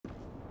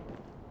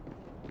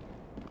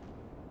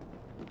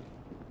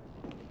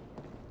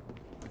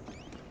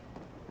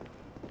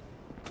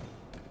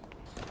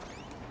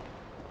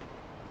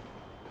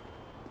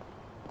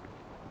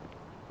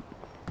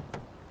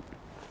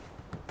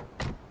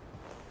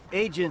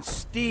Agent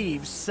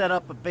Steve set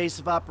up a base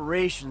of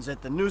operations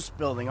at the Noose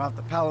building off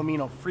the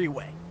Palomino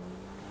Freeway.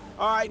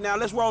 All right, now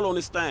let's roll on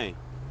this thing.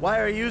 Why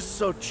are you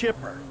so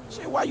chipper?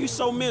 Shit, why you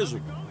so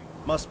miserable?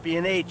 Must be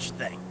an age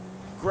thing.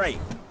 Great.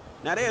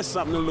 Now there's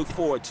something to look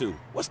forward to.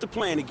 What's the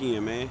plan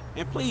again, man?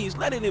 And please,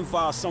 let it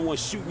involve someone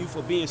shooting you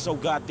for being so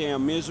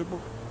goddamn miserable.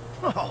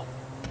 Oh,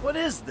 what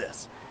is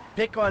this?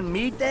 Pick on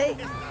me day?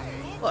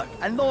 Look,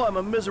 I know I'm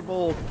a miserable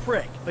old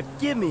prick, but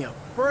give me a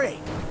break.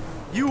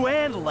 You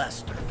and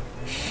Lester.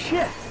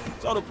 Shit.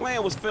 So the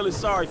plan was feeling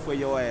sorry for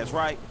your ass,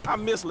 right? I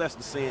miss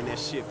Lester saying that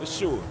shit for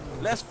sure.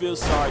 Let's feel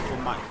sorry for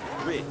Mike.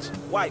 Rich,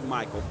 white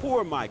Michael,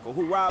 poor Michael,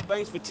 who robbed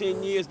banks for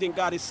 10 years, then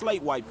got his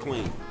slate wiped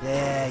clean.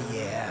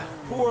 Yeah.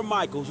 Poor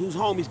Michaels, whose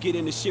homies get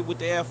into shit with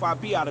the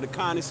FIB out of the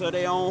kindness of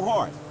their own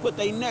heart. Put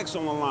their necks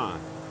on the line.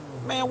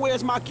 Man,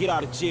 where's my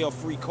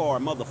get-out-of-jail-free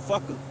card,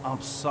 motherfucker?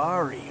 I'm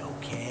sorry,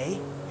 okay?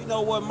 You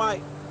know what,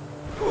 Mike?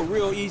 You're a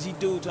real easy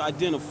dude to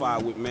identify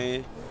with,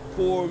 man.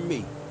 Poor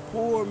me.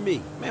 Poor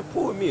me. Man,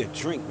 pour me a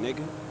drink,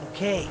 nigga.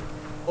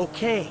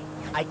 Okay.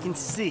 I can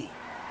see.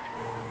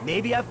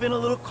 Maybe I've been a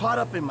little caught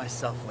up in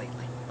myself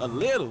lately. A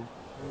little?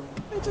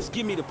 Man, just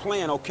give me the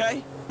plan,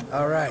 okay?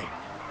 All right.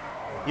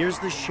 Here's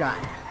the shot.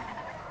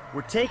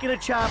 We're taking a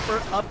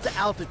chopper up to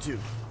altitude.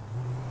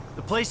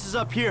 The place is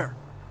up here.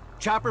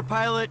 Chopper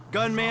pilot,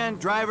 gunman,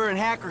 driver, and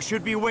hacker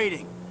should be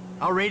waiting.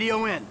 I'll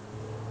radio in.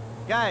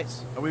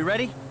 Guys, are we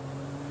ready?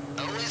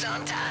 Always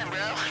on time,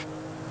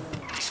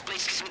 bro. This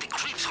place gives me the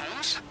creeps,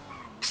 Holmes.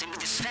 Same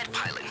with this Fed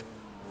pilot.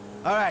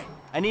 All right.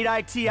 I need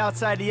IT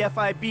outside the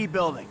FIB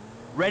building.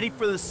 Ready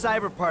for the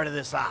cyber part of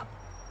this op.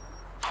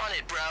 On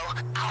it, bro.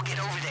 I'll get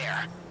over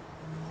there.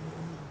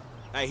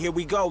 Hey, here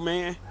we go,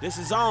 man. This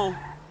is on.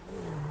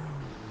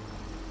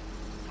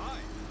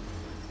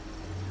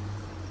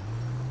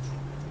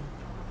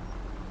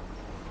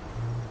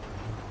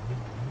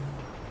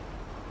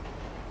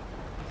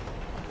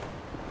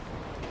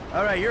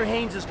 All right, you're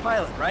Haynes'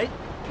 pilot, right?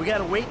 We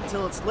gotta wait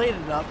until it's late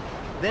enough,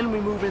 then we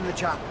move in the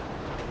chopper.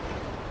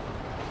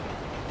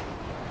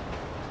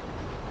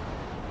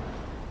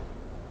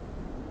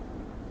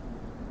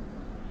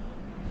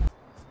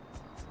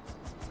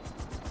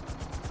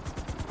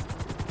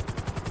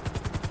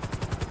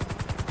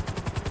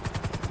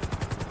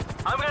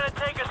 I'm gonna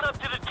take us up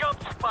to the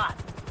jump spot.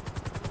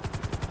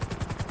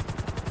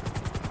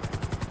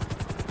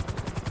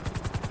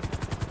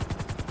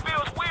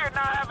 Feels weird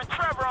not having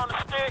Trevor on the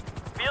stick.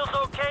 Feels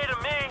okay to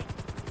me.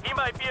 He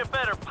might be a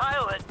better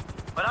pilot,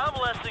 but I'm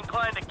less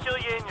inclined to kill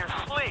you in your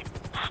sleep.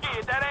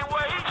 Shit, that ain't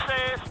what he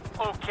says.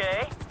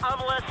 Okay, I'm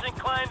less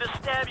inclined to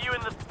stab you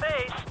in the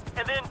face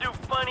and then do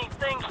funny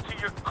things to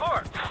your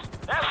corpse.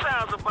 That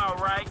sounds about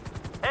right.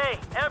 Hey,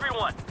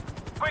 everyone,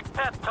 quick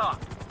pep talk.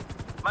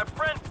 My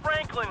friend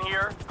Franklin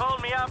here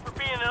called me out for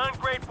being an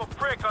ungrateful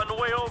prick on the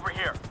way over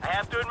here. I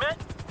have to admit,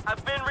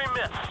 I've been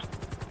remiss.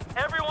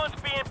 Everyone's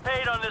being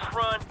paid on this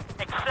run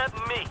except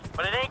me.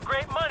 But it ain't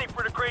great money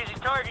for the crazy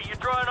target you're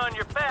drawing on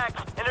your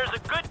backs, and there's a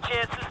good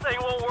chance this thing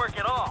won't work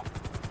at all.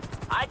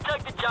 I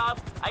took the job.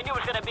 I knew it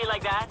was gonna be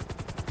like that.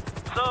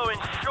 So, in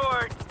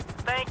short,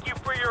 thank you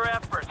for your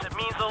efforts. It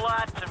means a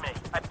lot to me.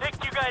 I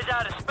picked you guys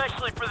out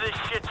especially for this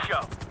shit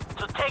show.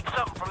 So take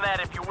something from that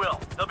if you will.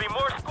 There'll be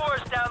more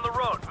scores down the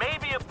road,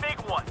 maybe a big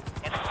one,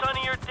 and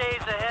sunnier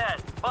days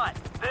ahead. But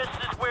this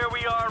is where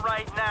we are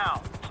right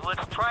now. So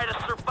let's try to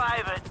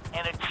survive it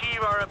and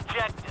achieve our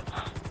objectives.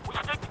 We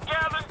stick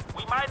together,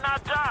 we might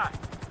not die.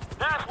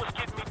 That's what's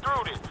getting me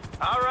through this.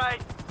 All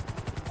right.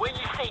 When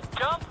you say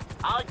jump,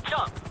 I'll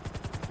jump.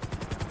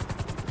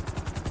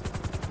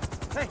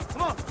 Hey,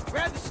 come on,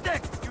 grab the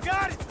stick. You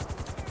got it.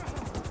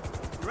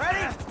 You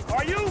ready?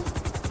 Are you?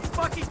 You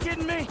fucking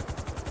kidding me?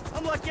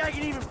 I'm lucky I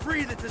can even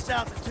breathe at this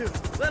altitude,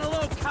 let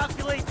alone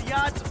calculate the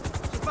odds of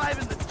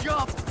surviving the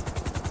jump,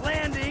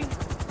 landing,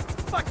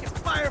 fucking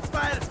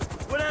firefighter,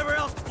 whatever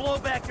else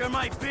blowback there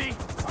might be.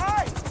 All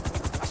right,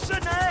 I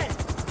shouldn't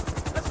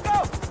have. Let's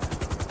go.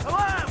 Come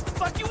on, what the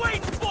fuck you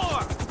waiting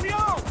for? We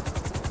on.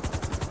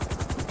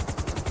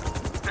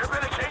 They're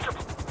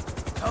interchangeable.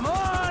 Come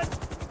on.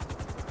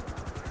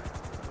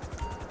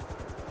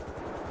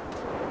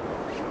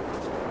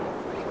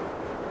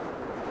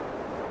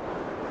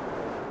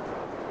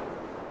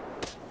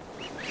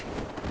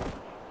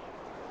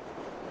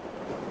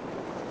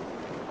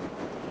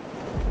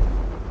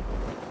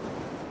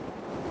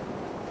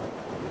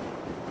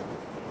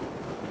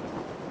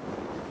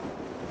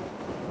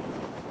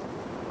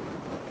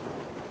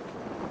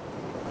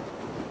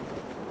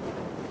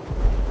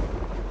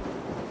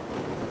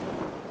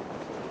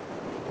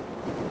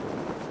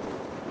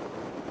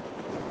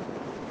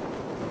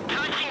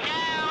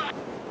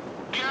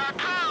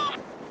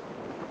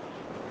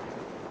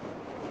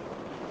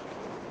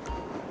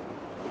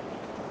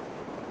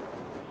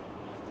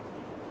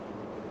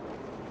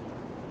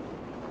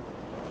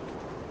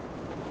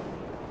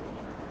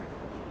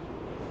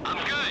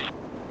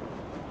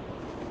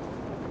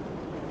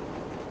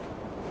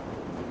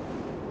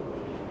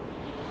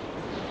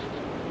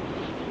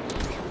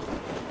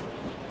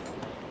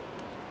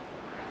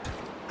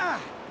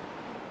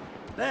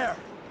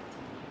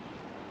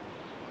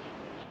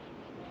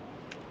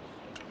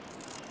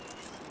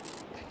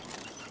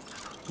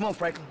 Come on,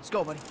 Franklin. Let's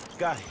go, buddy.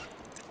 Got it.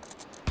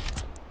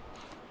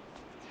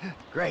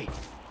 Great.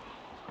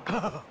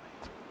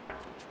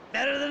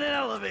 Better than an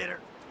elevator.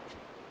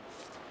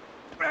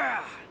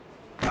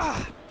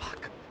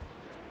 Fuck.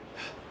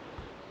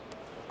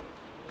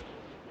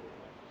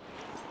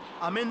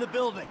 I'm in the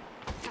building.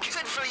 Good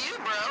for you,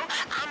 bro.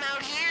 I'm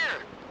out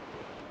here.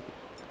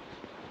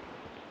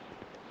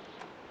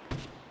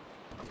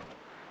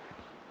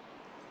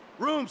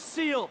 Room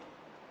sealed.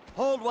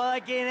 Hold while I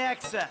gain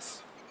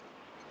access.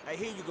 Hey,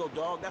 here you go,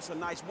 dog. That's a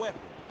nice weapon.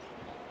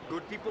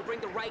 Good people bring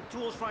the right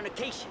tools for an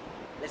occasion.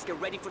 Let's get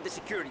ready for the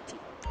security team.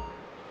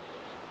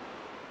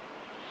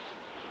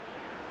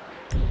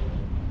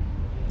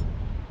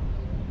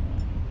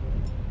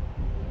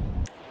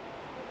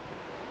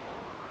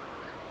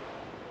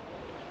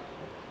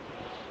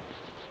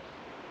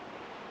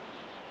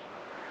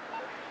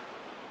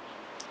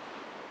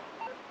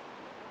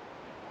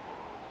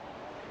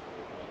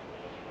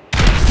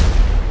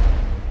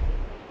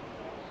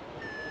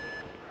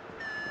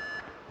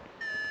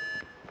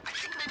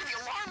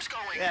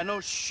 Yeah,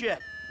 no shit.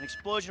 An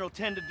explosion will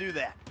tend to do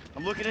that.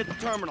 I'm looking at the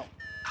terminal.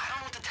 I don't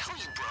know what to tell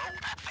you, bro.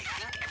 I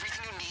think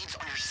everything you need's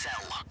on your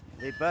cell.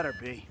 They better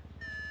be.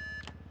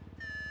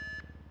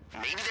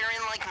 Maybe they're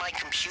in, like, my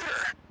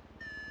computer.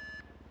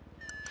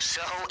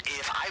 So,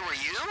 if I were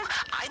you,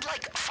 I'd,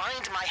 like,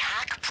 find my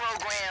hack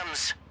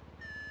programs.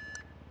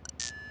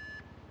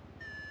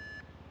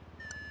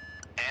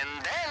 And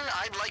then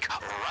I'd, like,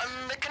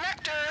 run the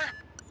connector.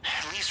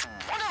 At least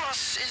one of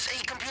us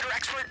is a computer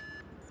expert.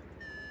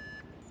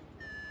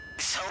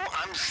 So,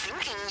 I'm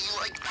thinking you,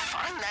 like,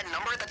 find that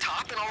number at the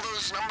top and all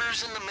those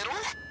numbers in the middle?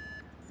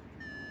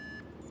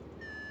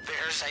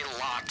 There's a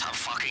lot of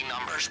fucking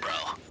numbers, bro.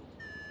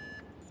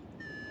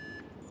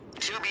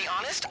 To be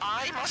honest,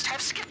 I must have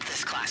skipped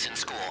this class in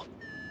school.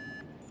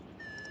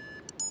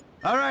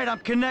 All right, I'm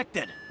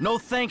connected. No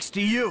thanks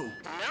to you.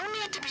 No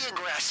need to be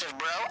aggressive,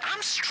 bro.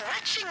 I'm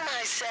stretching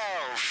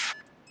myself.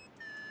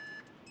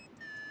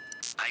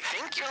 I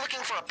think you're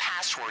looking for a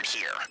password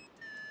here.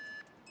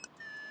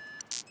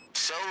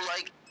 So,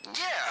 like,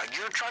 yeah,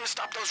 you're trying to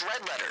stop those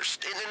red letters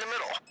in the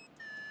middle.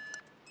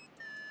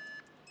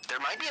 There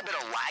might be a bit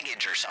of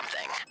laggage or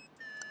something.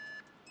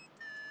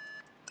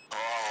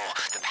 Oh,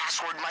 the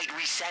password might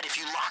reset if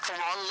you lock the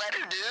wrong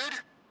letter,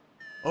 dude.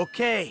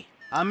 Okay,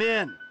 I'm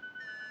in.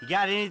 You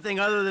got anything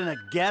other than a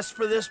guess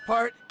for this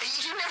part?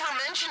 You never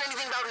mentioned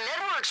anything about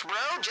networks,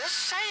 bro. Just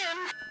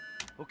saying.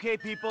 Okay,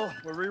 people,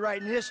 we're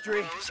rewriting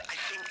history. Rose, I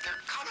think they're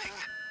coming.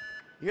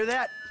 Hear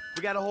that?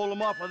 We gotta hold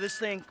them off while this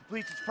thing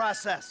completes its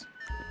process.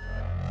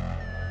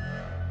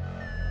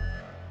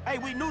 Hey,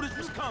 we knew this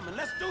was coming.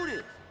 Let's do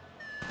this.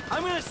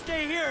 I'm gonna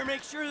stay here and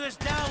make sure this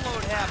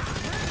download happens.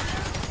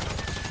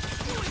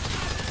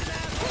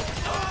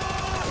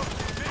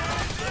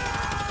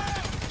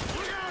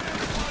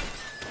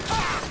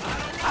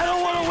 I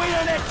don't want to wait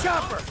on that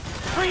chopper.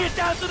 Bring it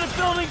down to the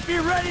building. Be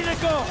ready to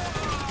go.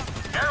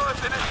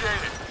 Airlift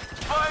initiated.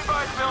 Flying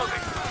by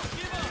building.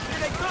 Here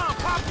they come.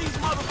 Pop these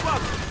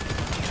motherfuckers.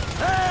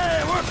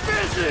 Hey, we're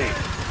busy.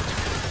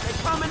 They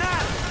coming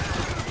at us.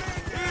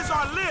 Here's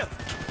our lift.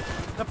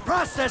 The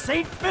process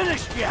ain't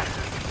finished yet.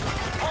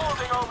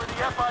 Holding over the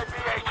FIB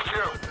HQ.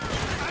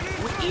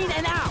 We're in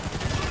and out.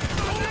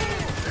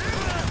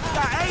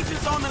 Got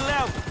agents on the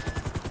level.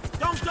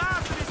 Don't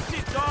dive for this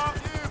shit, dog.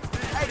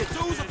 Hey, the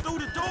dudes are through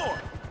the door.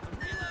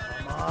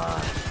 Come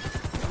on.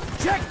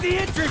 Check the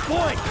entry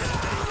points.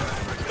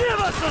 Give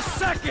us a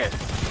second.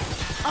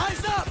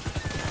 Eyes up.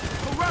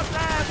 Corrupt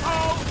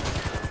asshole.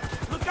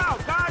 Look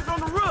out, guys on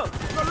the roof.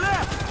 Your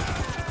left.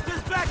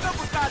 Just back up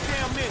a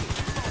goddamn minute.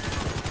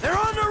 They're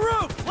on the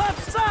roof,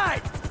 left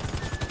side.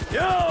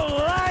 Yo,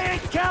 lying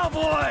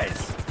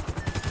cowboys.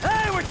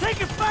 Hey, we're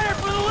taking fire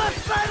from the left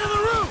side of the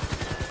roof.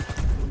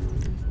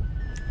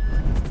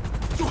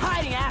 You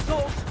hiding,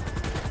 assholes?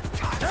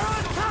 They're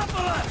on top of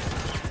us.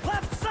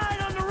 Left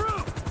side on the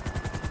roof.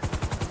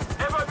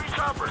 FIB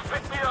choppers,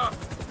 pick me up.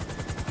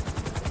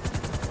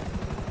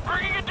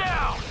 Bringing it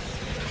down.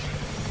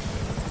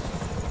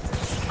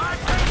 I'm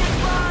taking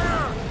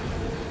fire.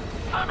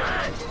 I'm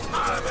hit.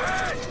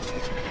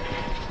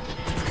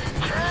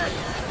 Shit.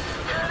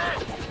 Get it.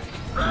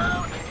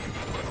 Round.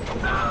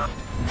 No.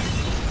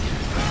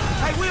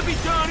 Hey, we'll be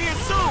done here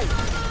soon.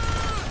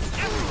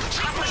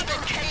 Chopper's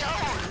been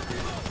KO'd.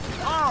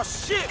 Oh,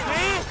 shit,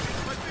 man.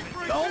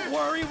 Don't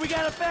worry, we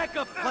got a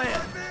backup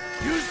plan.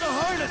 Use the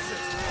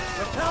harnesses.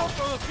 Rappel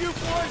from a few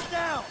floors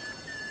down.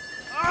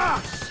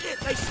 Ah, shit,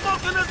 they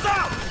smoking us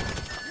out.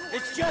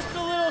 It's just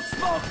a little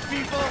smoke,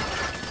 people.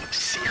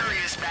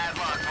 Serious bad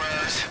luck,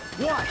 bros.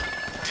 What?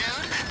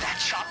 Dude, that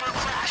chopper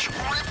crash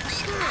ripped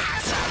the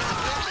ass out of the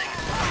building.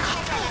 A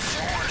couple of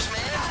floors,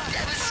 man.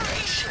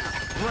 Devastation.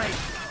 Great.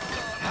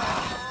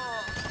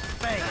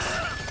 Thanks.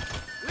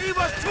 Leave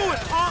us to it,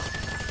 punk.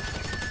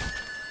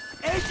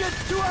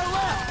 Agents to our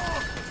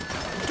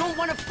left. Don't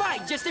want to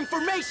fight, just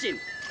information.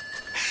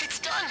 It's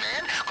done,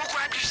 man. Go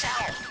grab your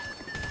cell.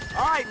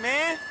 All right,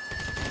 man.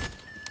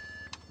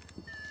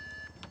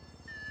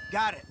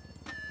 Got it.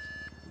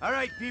 All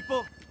right,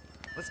 people.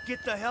 Let's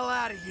get the hell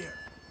out of here.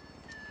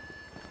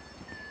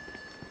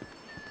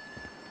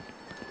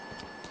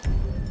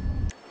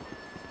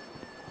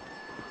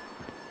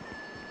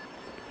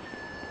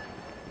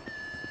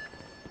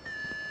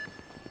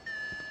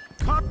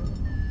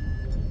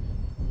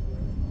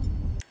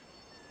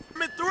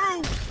 Coming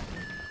through.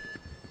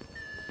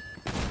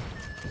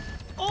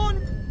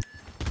 On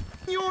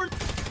your...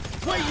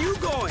 Where you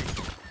going?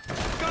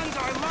 Guns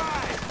are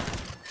live.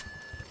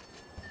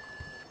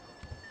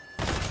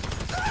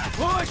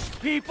 Push,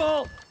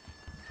 people!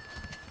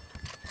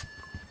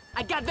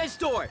 I got this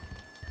door!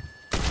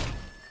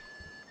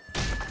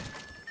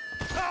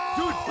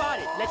 Dude, bought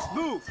it! Let's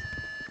move!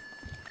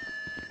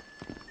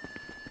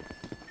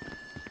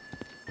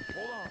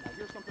 Hold on, I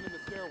hear something in the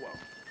stairwell.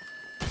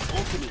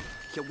 Open it.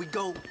 Here we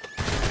go.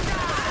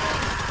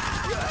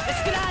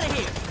 Let's get out of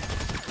here!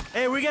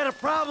 Hey, we got a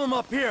problem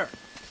up here.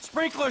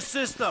 Sprinkler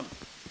system.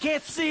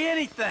 Can't see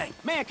anything.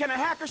 Man, can a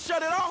hacker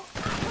shut it off?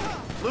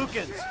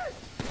 Lukens.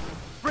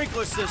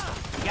 Sprinkler system.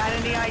 Got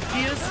any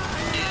ideas? Dude,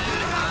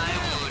 I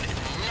would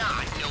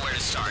not know where to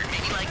start.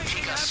 Maybe, like,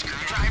 take a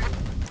screwdriver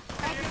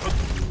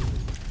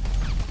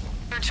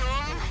to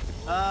him?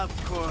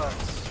 Of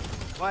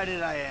course. Why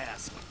did I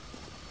ask?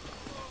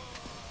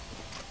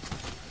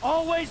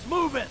 Always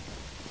moving!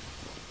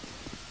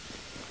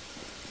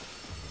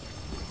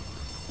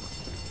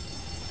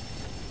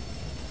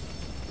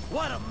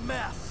 What a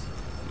mess!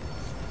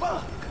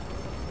 Fuck!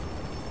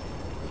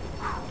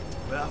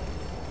 Well,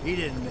 he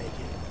didn't make it.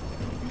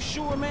 You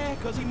sure, man?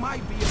 Cause he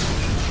might be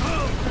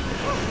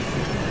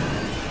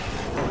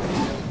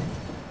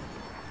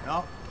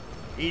No,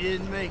 he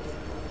didn't make it.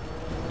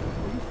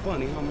 You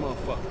funny, huh,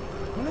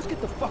 motherfucker? Well, let's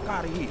get the fuck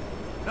out of here.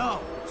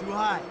 No, too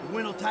high. The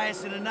wind will tie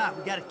us in a knot.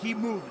 We gotta keep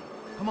moving.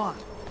 Come on,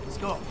 let's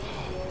go.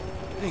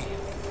 Man.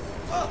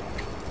 Fuck!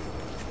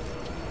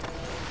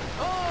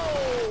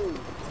 Oh!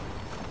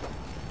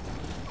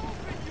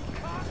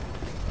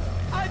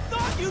 I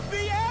thought you'd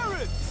be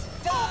Arabs!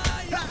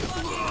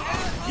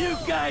 You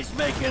guys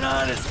make an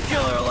honest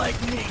killer like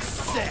me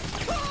sick!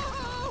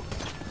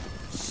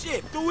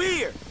 Shit, through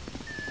here!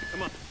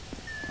 Come on.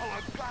 Oh,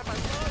 I got my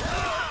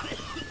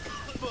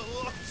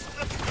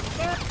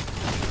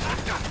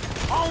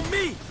On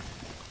me!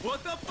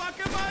 What the fuck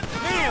am I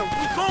doing? Man,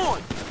 we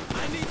going!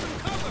 I need some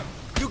cover.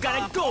 You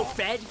gotta go,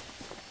 Fed!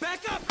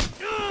 Back up.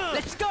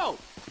 Let's go!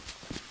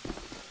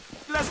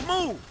 Let's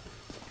move!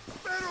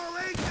 Federal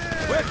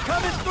agent. We're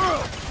coming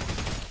through!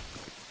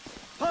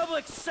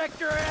 Public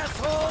sector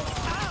assholes!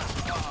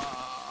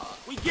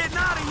 We getting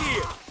out of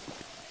here!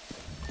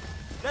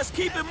 Let's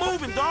keep it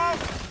moving, dog!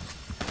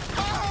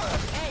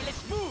 Hey,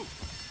 let's move!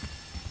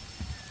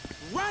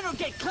 Run or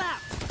get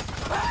clapped!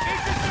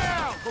 Get it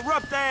down!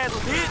 Corrupt ass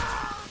bitch!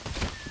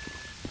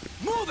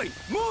 Moving.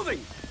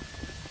 Moving.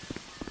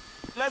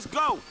 Let's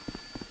go!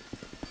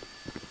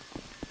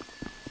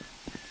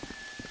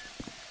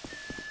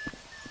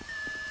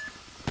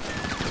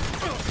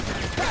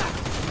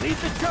 Lead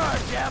the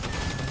charge, Jeff!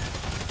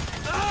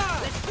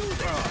 Let's do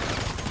this!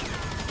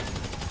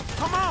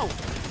 Come on!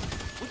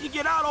 We can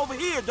get out over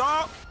here,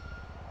 dog!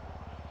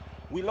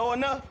 We low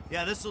enough?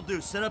 Yeah, this'll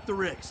do. Set up the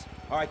rigs.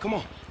 All right, come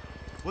on.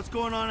 What's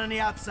going on the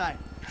outside?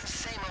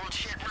 Same old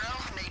shit, bro.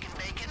 Making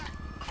bacon.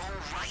 Oh,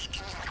 right.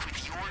 You mean like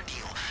with your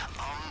deal.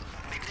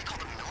 Maybe they call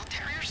the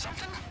military or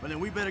something? Well, then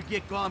we better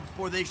get gone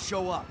before they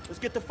show up. Let's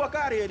get the fuck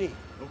out of here, then.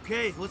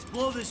 Okay, let's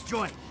blow this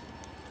joint.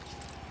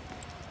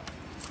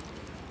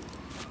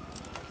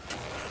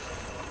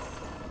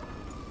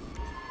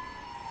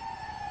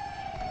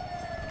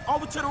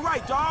 Over to the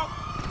right, dog.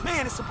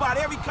 Man, it's about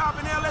every cop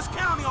in LS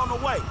County on the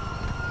way.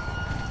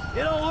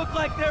 It don't look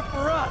like they're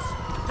for us.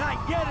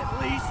 Not yet, at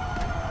least.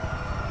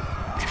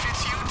 If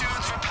it's you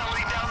dudes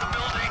rappelling down the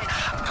building,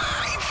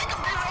 I think a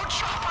Bureau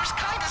chopper's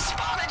kinda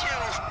spotted you.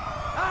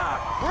 Ah,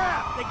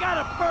 crap! They got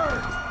a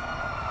bird!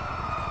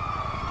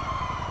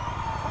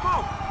 Come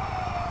on.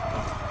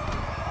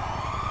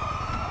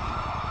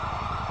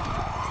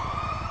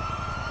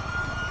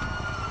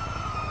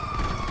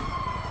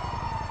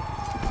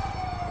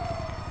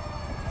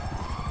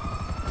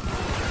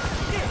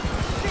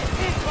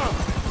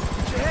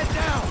 Put your head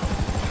down!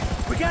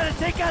 We gotta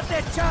take out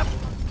that chopper!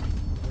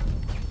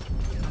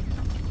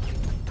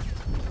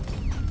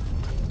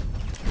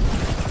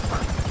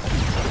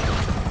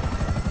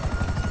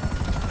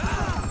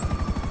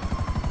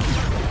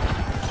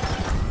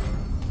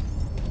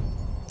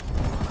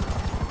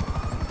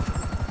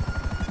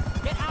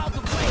 Get out of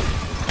the way!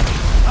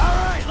 All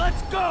right,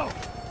 let's go!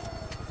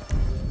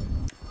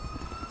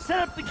 Set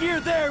up the gear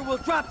there, we'll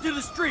drop to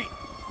the street.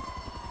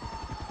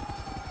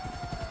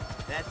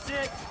 That's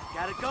it.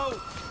 Gotta go.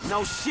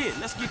 No shit.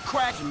 Let's get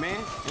cracking, man.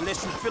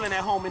 Unless you're feeling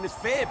at home in this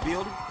Fed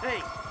building.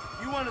 Hey,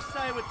 you want to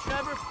side with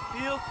Trevor?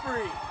 Feel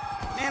free.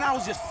 Man, I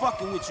was just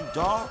fucking with you,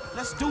 dog.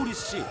 Let's do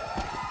this shit.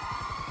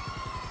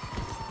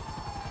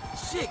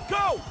 Shit,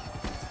 go!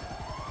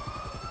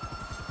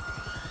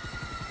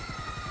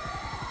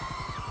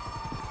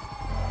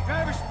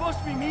 Driver's supposed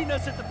to be meeting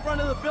us at the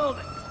front of the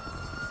building.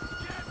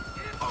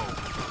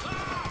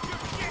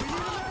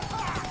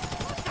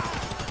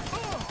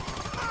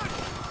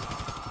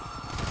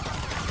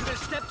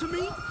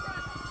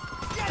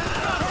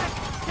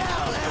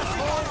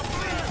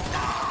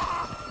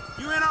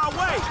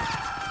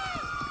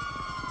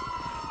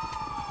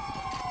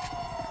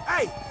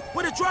 Hey,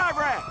 where the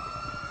driver at?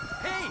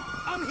 Hey,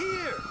 I'm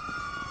here!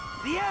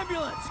 The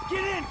ambulance!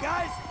 Get in,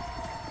 guys!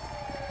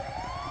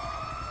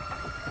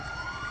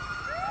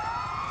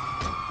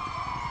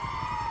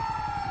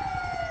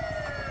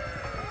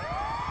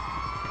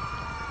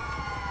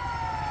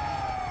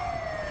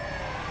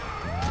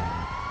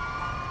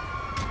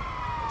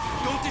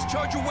 Don't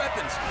discharge your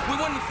weapons. We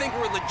want to think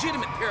we're a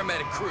legitimate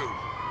paramedic crew.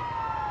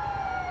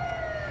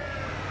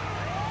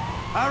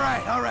 All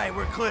right,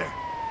 we're clear.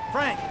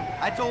 Frank,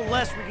 I told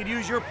Les we could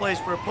use your place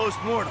for a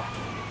post-mortem.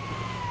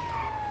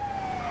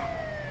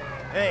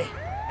 Hey,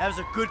 that was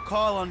a good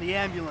call on the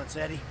ambulance,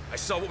 Eddie. I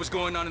saw what was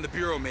going on in the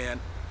Bureau, man.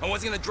 I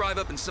wasn't gonna drive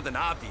up in something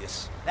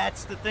obvious.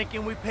 That's the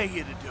thinking we pay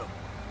you to do.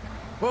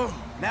 Whoa,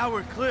 now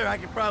we're clear, I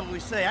can probably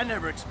say I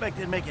never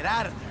expected to make it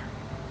out of there.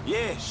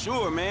 Yeah,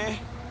 sure, man.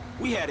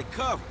 We had it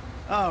covered.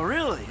 Oh,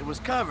 really? It was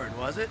covered,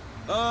 was it?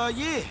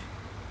 Yeah.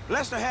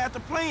 Lester had the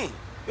plan.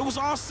 It was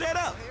all set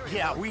up.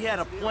 Yeah, we had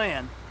a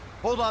plan.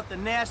 Hold off the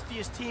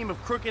nastiest team of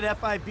crooked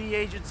FIB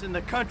agents in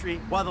the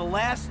country while the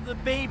last of the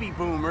baby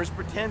boomers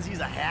pretends he's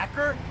a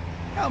hacker?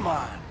 Come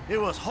on,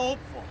 it was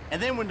hopeful. And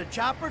then when the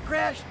chopper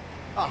crashed?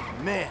 Oh,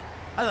 man,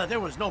 I thought there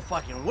was no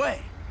fucking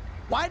way.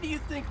 Why do you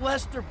think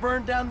Lester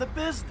burned down the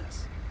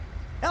business?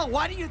 Hell,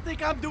 why do you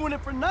think I'm doing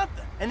it for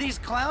nothing? And these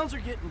clowns are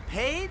getting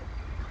paid?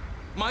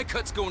 My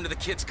cut's going to the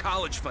kids'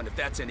 college fund, if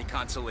that's any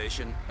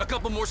consolation. A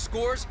couple more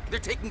scores, they're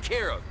taken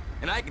care of.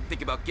 And I can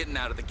think about getting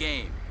out of the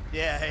game.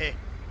 Yeah, hey,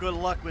 good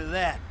luck with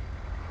that.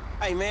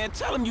 Hey, man,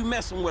 tell him you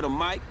messing with him,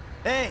 Mike.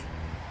 Hey,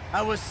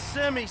 I was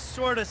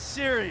sorta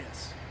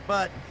serious.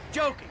 But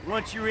joking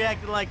once you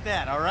reacted like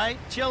that, all right?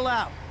 Chill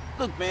out.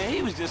 Look, man,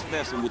 he was just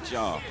messing with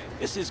y'all.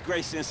 It's his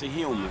great sense of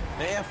humor.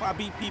 The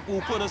FIB people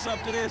who put us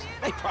up to this,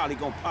 they probably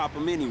gonna pop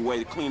him anyway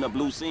to clean up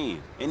loose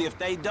ends. And if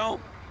they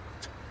don't,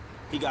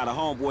 he got a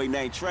homeboy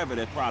named Trevor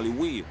that probably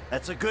will.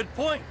 That's a good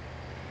point.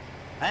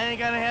 I ain't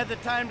gonna have the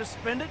time to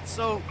spend it,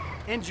 so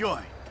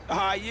enjoy.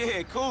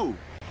 Yeah, cool.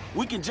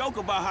 We can joke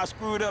about how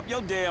screwed up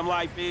your damn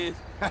life is.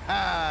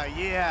 Haha,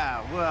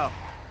 yeah, well,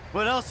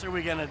 what else are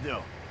we gonna do?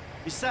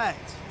 Besides,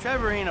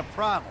 Trevor ain't a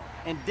problem,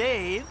 and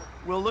Dave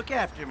will look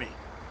after me,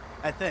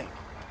 I think.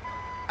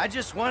 I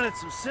just wanted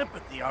some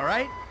sympathy, all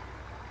right?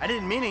 I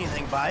didn't mean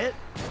anything by it.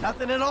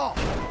 Nothing at all.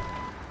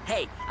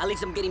 Hey, at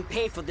least I'm getting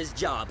paid for this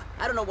job.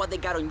 I don't know what they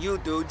got on you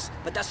dudes,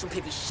 but that's some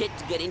heavy shit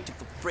to get into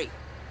for free.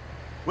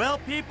 Well,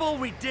 people,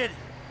 we did it.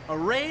 A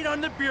raid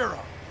on the Bureau.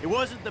 It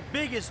wasn't the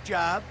biggest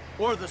job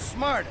or the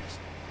smartest,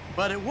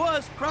 but it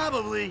was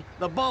probably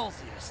the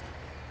ballsiest.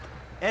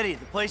 Eddie,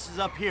 the place is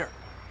up here.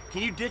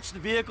 Can you ditch the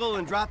vehicle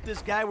and drop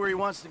this guy where he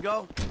wants to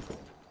go?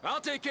 I'll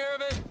take care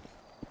of it.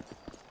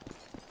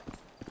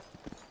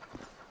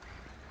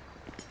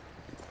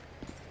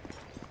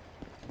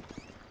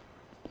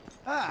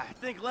 I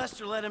think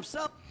Lester let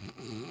himself...